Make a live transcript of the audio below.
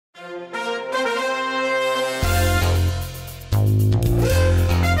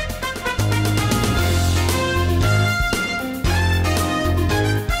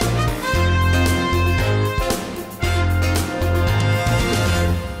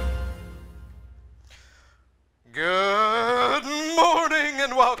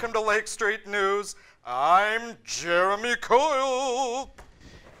welcome to Lake Street News. I'm Jeremy Coyle.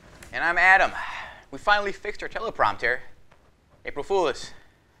 And I'm Adam. We finally fixed our teleprompter. April Fools.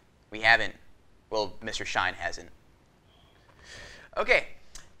 We haven't. Well, Mr. Shine hasn't. Okay,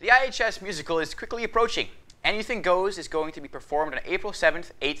 the IHS musical is quickly approaching. Anything Goes is going to be performed on April 7th,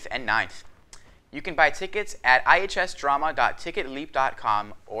 8th, and 9th. You can buy tickets at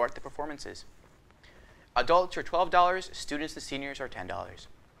ihsdrama.ticketleap.com or at the performances. Adults are $12, students and seniors are $10.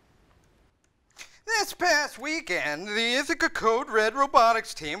 This past weekend, the Ithaca Code Red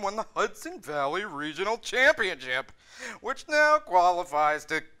Robotics team won the Hudson Valley Regional Championship, which now qualifies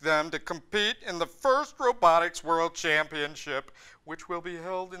them to compete in the first Robotics World Championship, which will be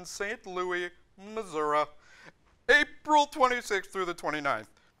held in St. Louis, Missouri, April 26th through the 29th.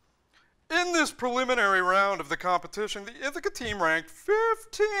 In this preliminary round of the competition, the Ithaca team ranked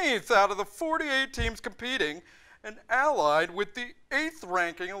 15th out of the 48 teams competing and allied with the 8th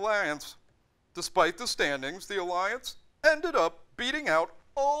ranking Alliance. Despite the standings, the Alliance ended up beating out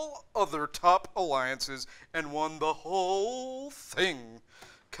all other top alliances and won the whole thing.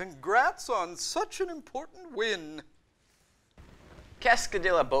 Congrats on such an important win.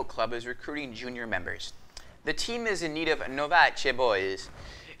 Cascadilla Boat Club is recruiting junior members. The team is in need of novace boys.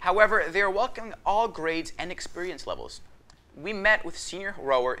 However, they are welcoming all grades and experience levels. We met with senior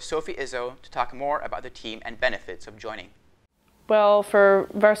rower Sophie Izzo to talk more about the team and benefits of joining. Well, for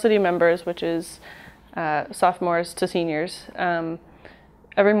varsity members, which is sophomores to seniors,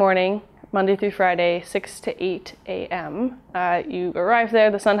 every morning, Monday through Friday, 6 to 8 a.m., you arrive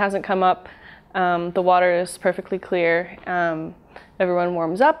there, the sun hasn't come up, the water is perfectly clear, everyone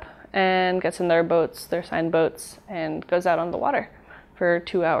warms up and gets in their boats, their signed boats, and goes out on the water for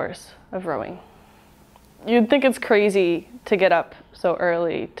 2 hours of rowing. You'd think it's crazy to get up so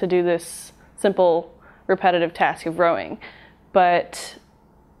early to do this simple, repetitive task of rowing, but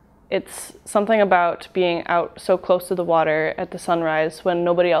it's something about being out so close to the water at the sunrise when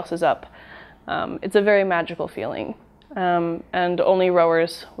nobody else is up. It's a very magical feeling, and only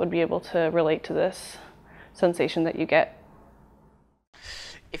rowers would be able to relate to this sensation that you get.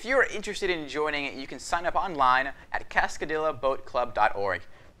 If you are interested in joining, you can sign up online at cascadillaboatclub.org.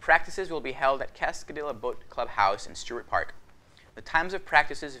 Practices will be held at Cascadilla Boat Club House in Stewart Park. The times of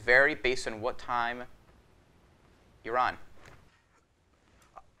practices vary based on what time you're on.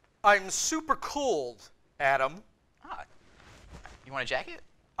 I'm super cold, Adam. Ah, you want a jacket?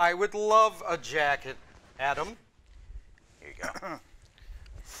 I would love a jacket, Adam. Here you go.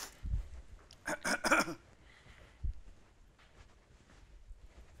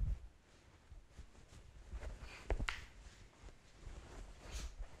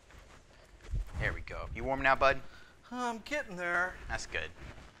 There we go. You warm now, bud? I'm getting there. That's good.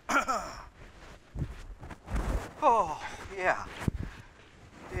 Oh, yeah.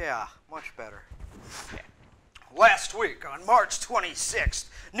 Yeah, much better. Okay. Last week, on March 26th,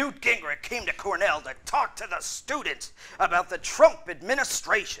 Newt Gingrich came to Cornell to talk to the students about the Trump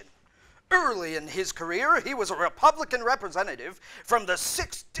administration. Early in his career, he was a Republican representative from the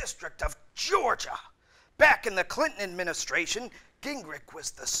 6th District of Georgia. Back in the Clinton administration, Gingrich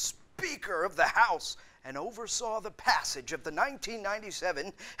was the Speaker of the House and oversaw the passage of the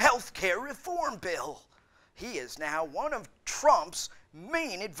 1997 health care reform bill. He is now one of Trump's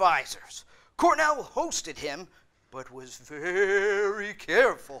main advisors. Cornell hosted him, but was very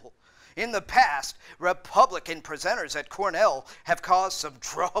careful. In the past, Republican presenters at Cornell have caused some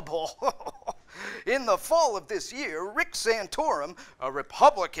trouble. In the fall of this year, Rick Santorum, a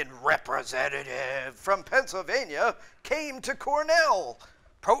Republican representative from Pennsylvania, came to Cornell.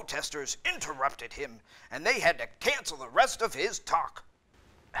 Protesters interrupted him, and they had to cancel the rest of his talk.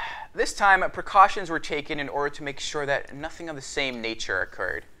 This time, precautions were taken in order to make sure that nothing of the same nature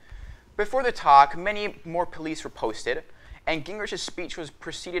occurred. Before the talk, many more police were posted, and Gingrich's speech was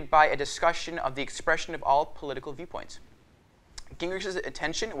preceded by a discussion of the expression of all political viewpoints. Gingrich's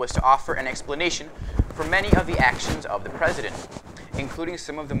intention was to offer an explanation for many of the actions of the president, including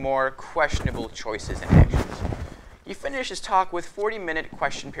some of the more questionable choices and actions. He finished his talk with a 40-minute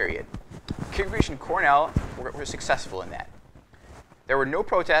question period. Gingrich and Cornell were successful in that. There were no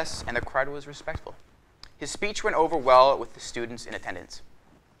protests, and the crowd was respectful. His speech went over well with the students in attendance.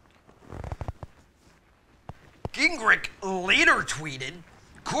 Gingrich later tweeted,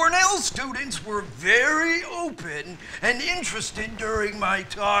 "Cornell students were very open and interested during my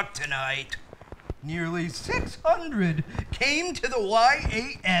talk tonight. Nearly 600 came to the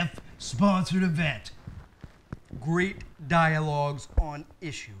YAF-sponsored event. Great dialogues on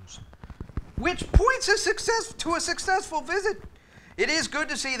issues, which points to a successful visit. It is good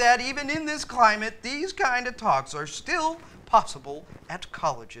to see that even in this climate, these kind of talks are still possible at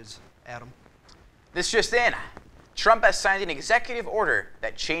colleges, Adam. This just in. Trump has signed an executive order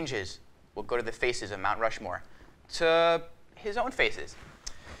that changes will go to the faces of Mount Rushmore to his own faces.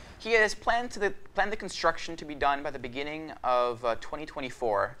 He has planned the construction to be done by the beginning of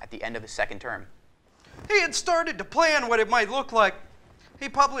 2024 at the end of the second term. He had started to plan what it might look like. He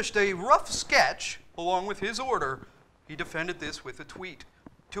published a rough sketch along with his order. He defended this with a tweet.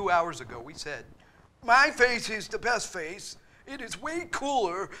 2 hours ago, he said, "My face is the best face. It is way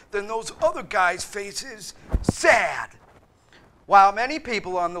cooler than those other guys' faces. Sad." While many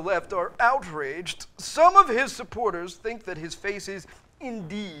people on the left are outraged, some of his supporters think that his face is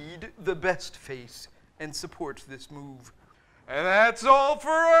indeed the best face and support this move. And that's all for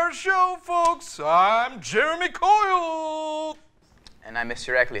our show, folks. I'm Jeremy Coyle. And I'm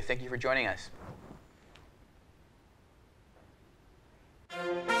Mr. Eckley. Thank you for joining us.